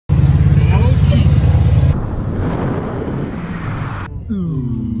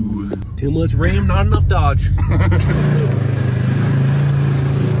Ooh. Too much ram, not enough dodge.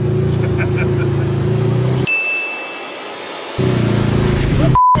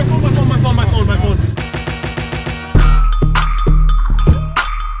 My phone.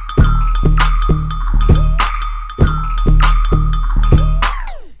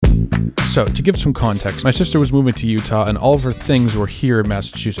 So, to give some context, my sister was moving to Utah and all of her things were here in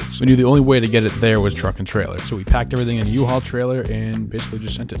Massachusetts. We knew the only way to get it there was truck and trailer. So we packed everything in a U-Haul trailer and basically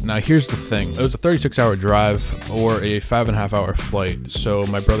just sent it. Now here's the thing. It was a 36-hour drive or a 5.5-hour flight. So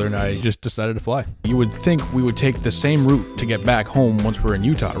my brother and I just decided to fly. You would think we would take the same route to get back home once we're in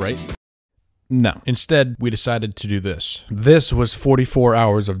Utah, right? No. Instead, we decided to do this. This was 44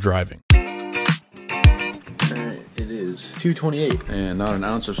 hours of driving. It is 2:28 and not an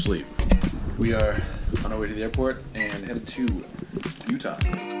ounce of sleep. We are on our way to the airport and headed to Utah.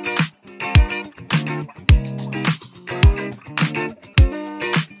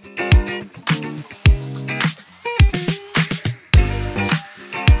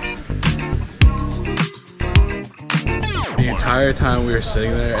 The entire time we were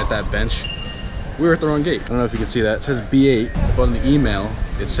sitting there at that bench, we were at the wrong gate. I don't know if you can see that. It says B8, but on the email,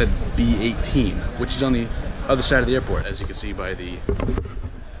 it said B18, which is on the other side of the airport, as you can see by the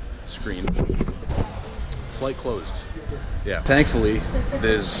screen. Flight closed. Yeah. Thankfully,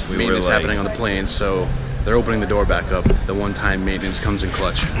 there's maintenance happening on the plane, so they're opening the door back up. The one-time maintenance comes in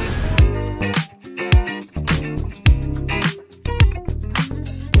clutch.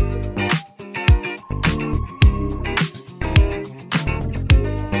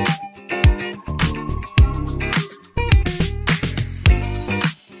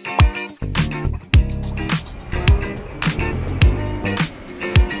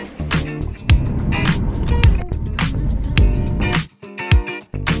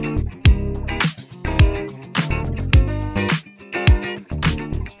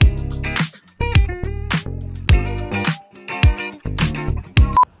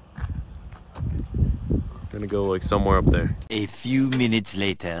 Gonna go like somewhere up there. A few minutes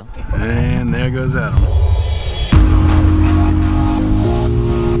later. And there goes Adam.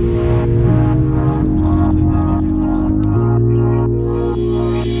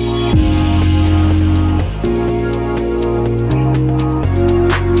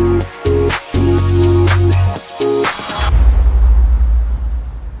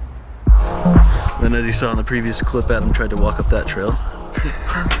 Then as you saw in the previous clip, Adam tried to walk up that trail.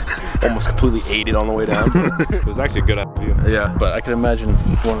 Almost completely ate it on the way down. It was actually a good idea. Yeah, but I can imagine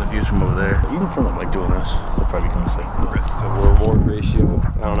one of the views from over there. Even from like doing this, they'll probably kind of say Risk to reward ratio.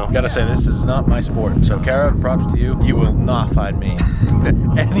 I don't know. Gotta say, this is not my sport. So Kara, props to you. You will not find me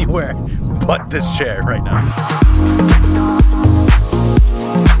anywhere but this chair right now.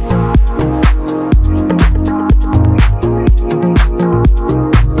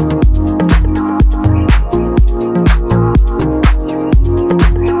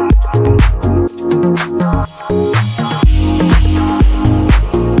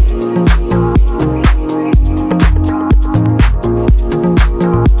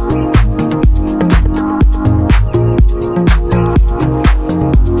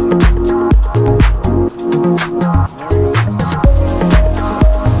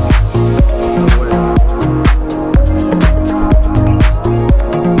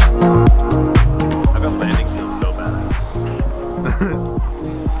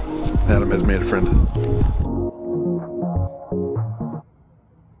 Adam has made a friend.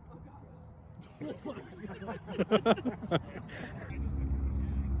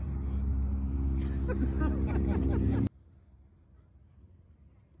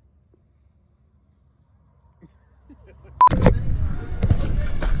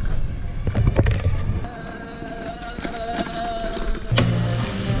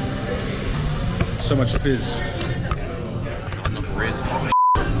 So much fizz. Enough Rizz.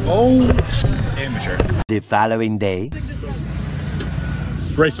 Oh, amateur. The following day.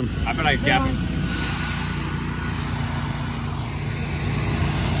 Brace him. I bet I could gap him.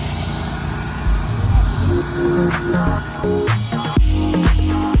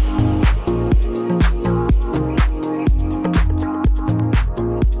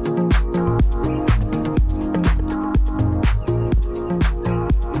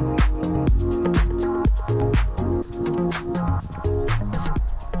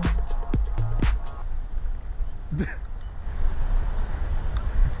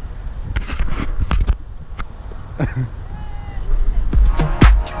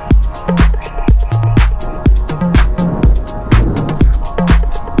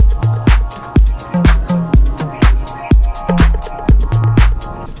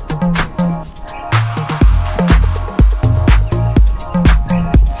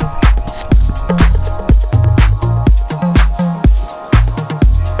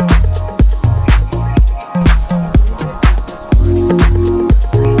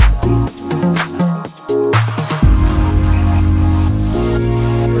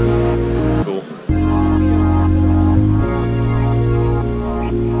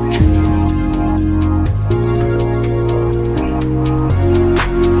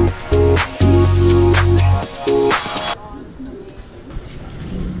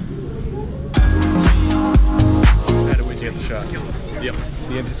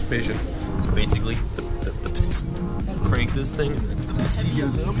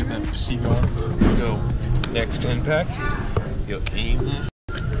 Look at that seagull. Go next impact. You aim this.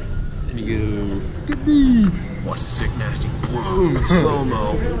 And you go. Watch the sick, nasty boom,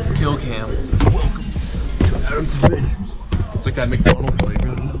 slow-mo, kill cam. Welcome to Adam's Adventures. It's like that McDonald's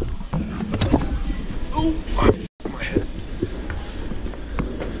playground. Oh, my head.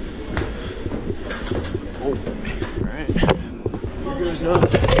 Oh, alright. Here goes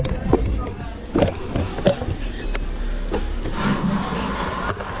nothing.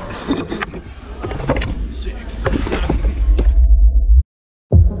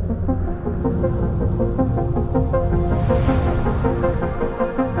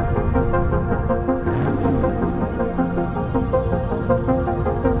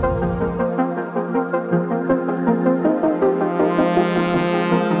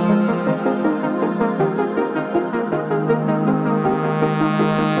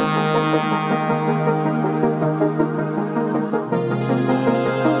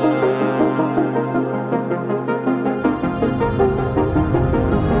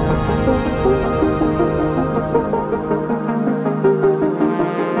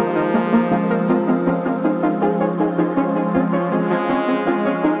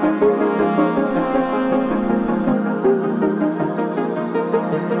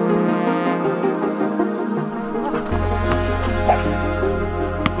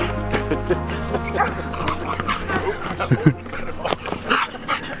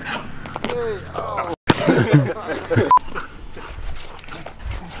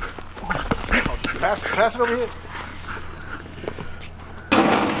 Pass it over here.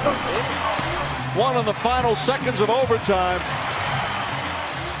 One of the final seconds of overtime.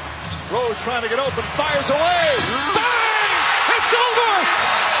 Rose trying to get open, fires away. Bang! It's over!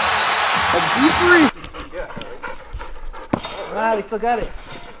 A B3. Ah, we still got it.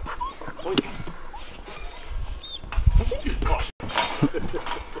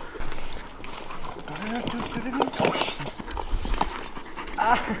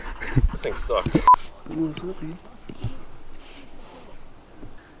 This thing sucks.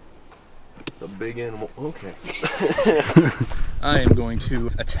 It's a big animal. Okay. I am going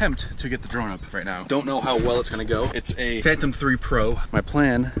to attempt to get the drone up right now. Don't know how well it's gonna go. It's a Phantom 3 Pro. My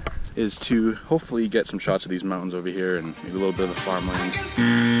plan is to hopefully get some shots of these mountains over here and maybe a little bit of the farmland.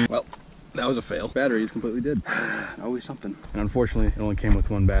 Well, that was a fail. Battery is completely dead. Always something. And unfortunately, it only came with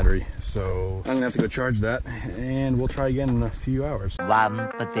one battery. So I'm gonna have to go charge that and we'll try again in a few hours. One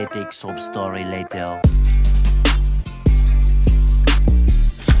pathetic sob story later.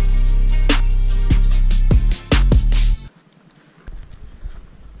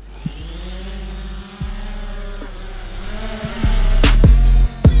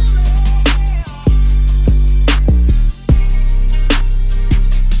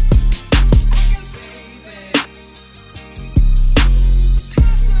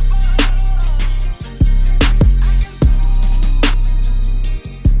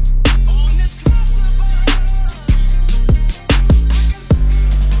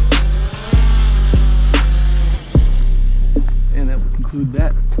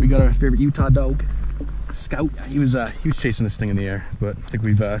 That we got our favorite Utah dog, Scout. He was chasing this thing in the air, but I think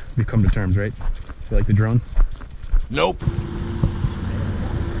we've come to terms, right? You like the drone? Nope.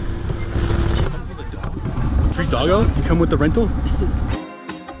 Free doggo? You come with the rental?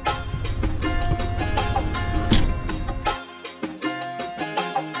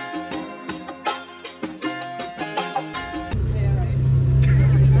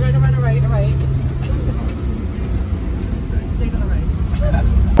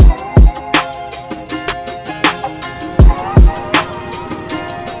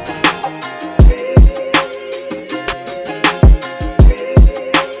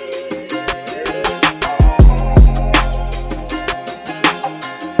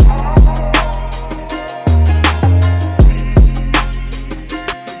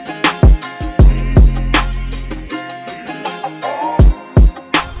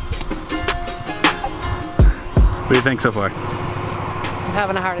 What do you think so far? I'm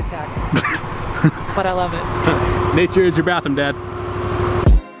having a heart attack, but I love it. Nature is your bathroom, Dad.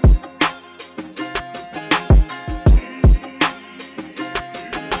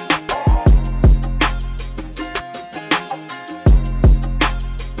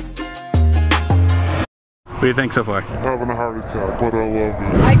 What do you think so far? Having a heart attack, but I love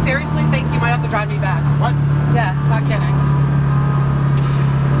you. I seriously think you might have to drive me back. What? Yeah, not kidding.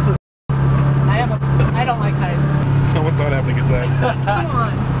 I don't like heights. Someone's not having a good time. Come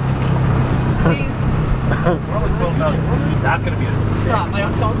on. Please. We're only 12,000. That's gonna be a sick. Stop.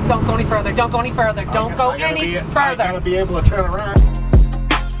 Don't go any further. Don't go any further. Don't go any further. I gotta be able to turn around.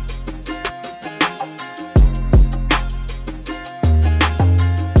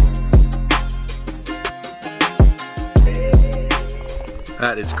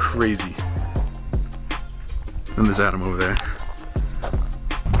 That is crazy. And there's Adam over there.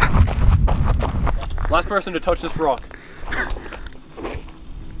 Last person to touch this rock.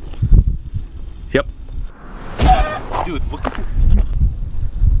 Yep. Dude, look at this.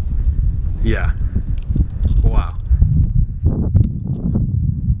 Yeah. Wow.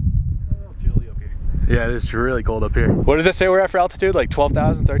 Yeah, it is really cold up here. What does it say we're at for altitude? Like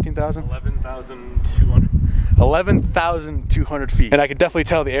 12,000, 13,000? 11,200. 11,200 feet. And I can definitely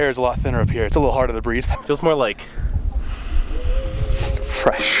tell the air is a lot thinner up here. It's a little harder to breathe. Feels more like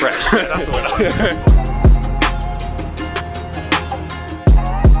Fresh. fresh. Yeah, that's the word.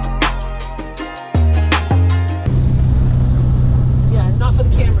 Yeah, not for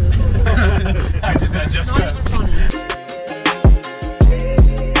the cameras. I did that just Not even funny.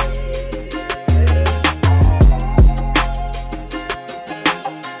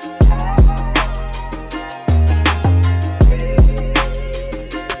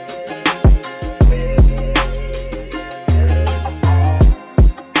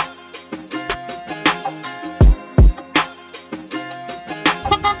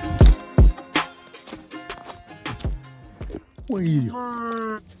 What are you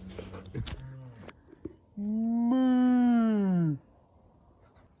doing?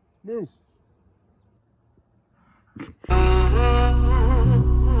 Move.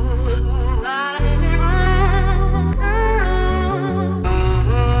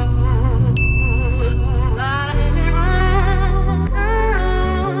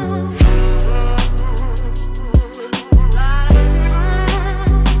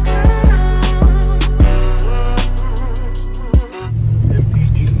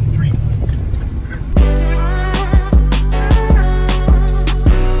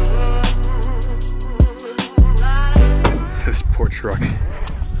 Truck.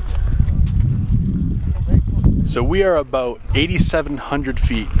 So we are about 8,700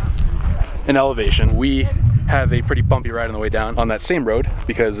 feet in elevation. We have a pretty bumpy ride on the way down on that same road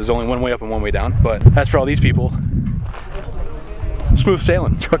because there's only one way up and one way down. But as for all these people, smooth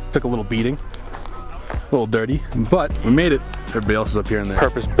sailing. Truck took a little beating, a little dirty, but we made it. Everybody else is up here in their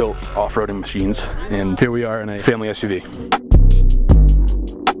purpose-built off-roading machines, and here we are in a family SUV.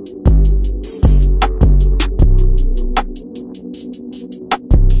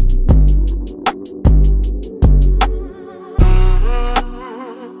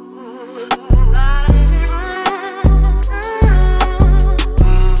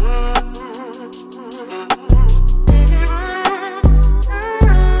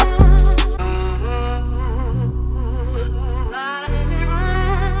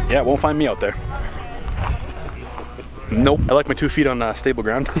 Yeah, won't find me out there. Nope. I like my 2 feet on stable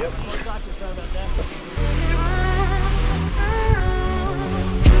ground. Yep.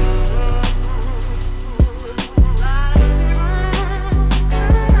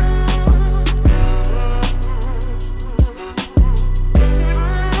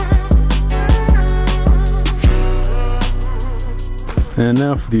 And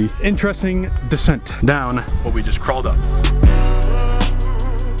now for the interesting descent down what we just crawled up.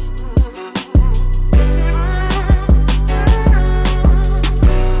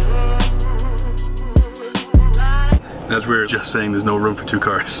 As we were just saying, there's no room for 2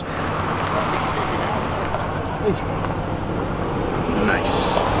 cars. Nice.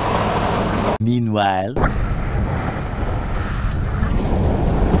 Meanwhile,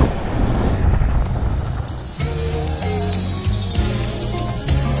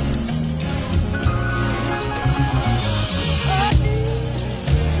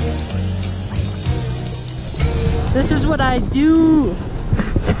 This is what I do.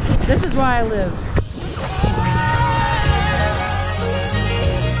 This is why I live.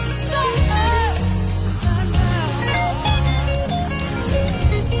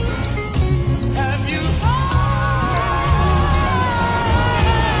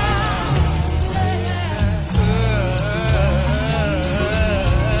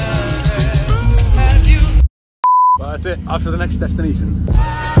 Well, that's it. Off to the next destination.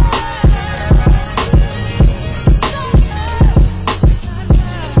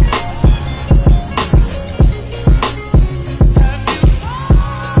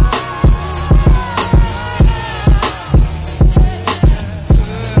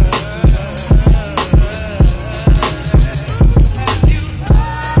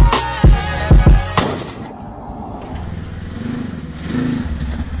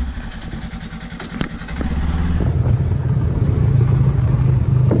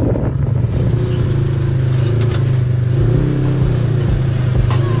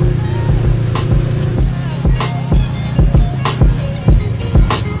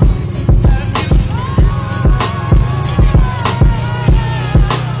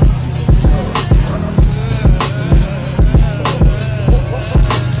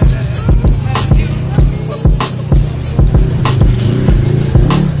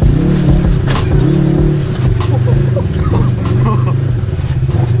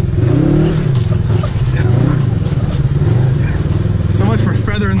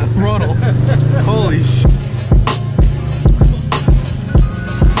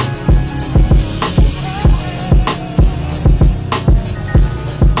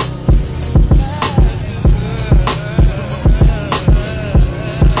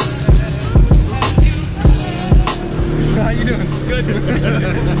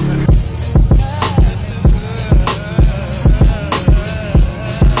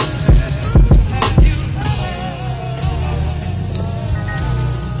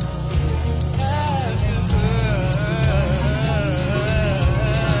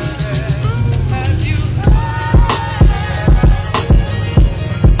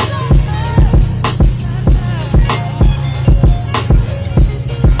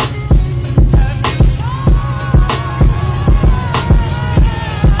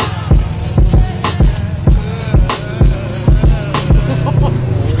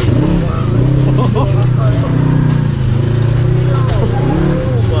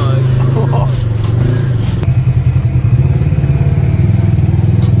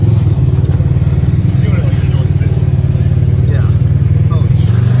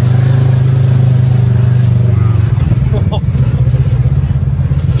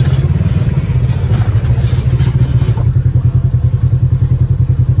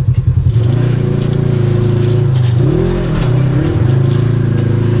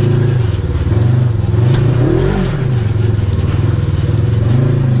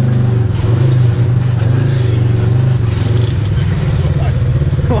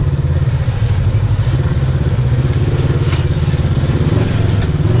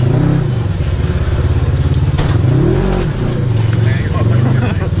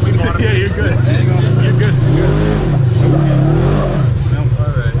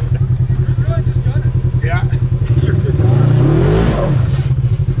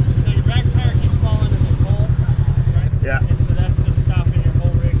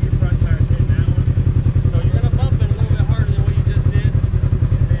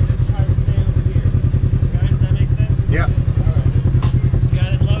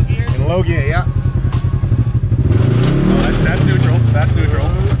 Low gear, yeah. Oh, that's neutral. That's neutral.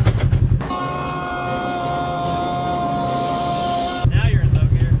 Now you're in low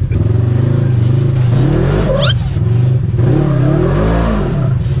gear.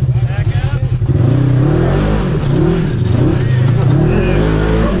 Back up.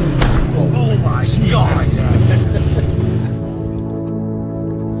 Oh my God.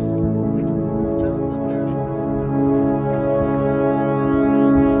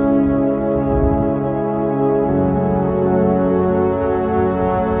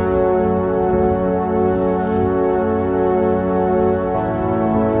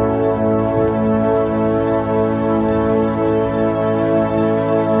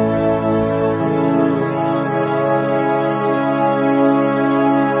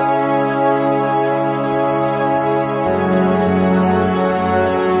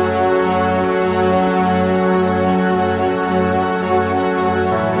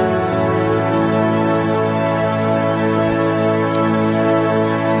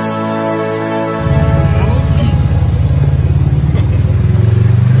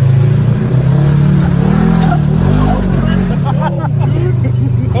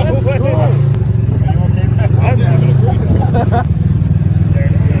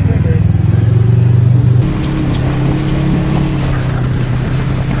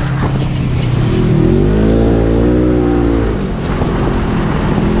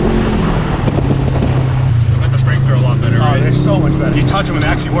 So much better. You touch them and they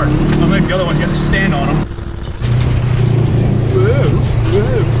actually work. Unlike the other ones, you have to stand on them.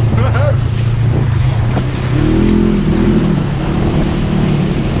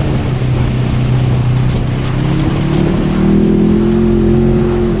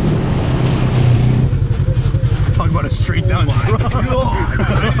 Talk about a straight down.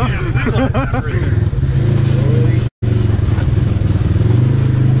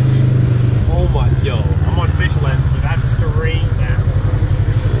 Oh my, yo, I'm on fish lens, but that's straight down.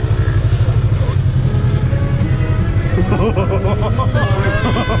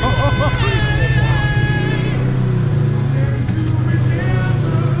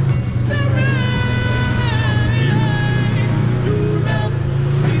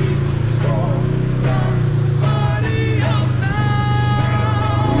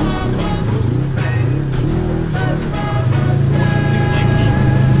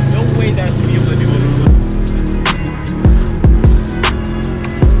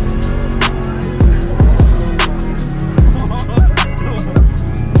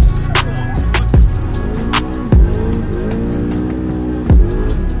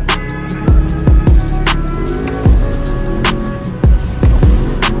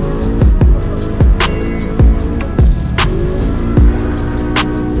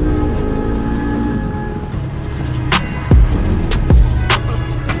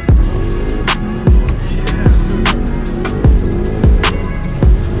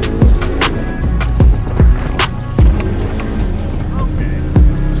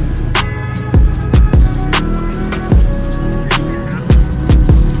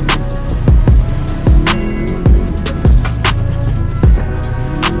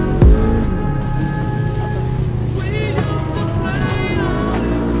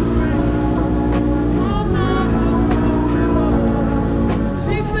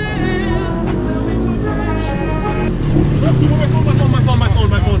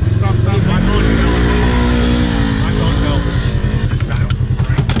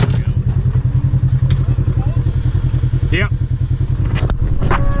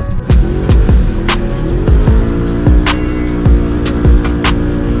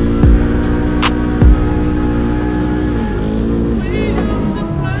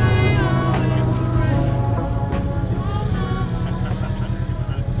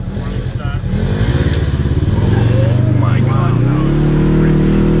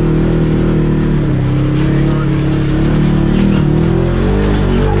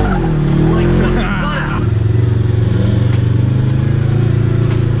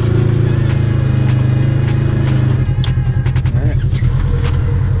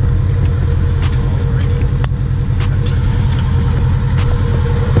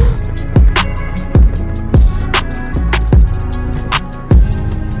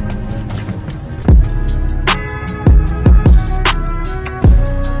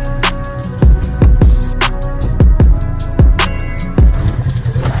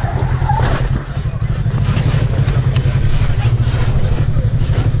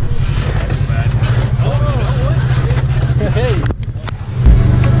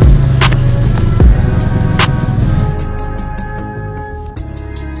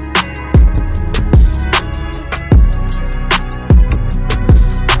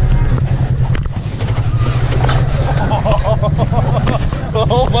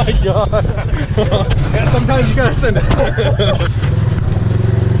 god. Yeah, sometimes you gotta send it.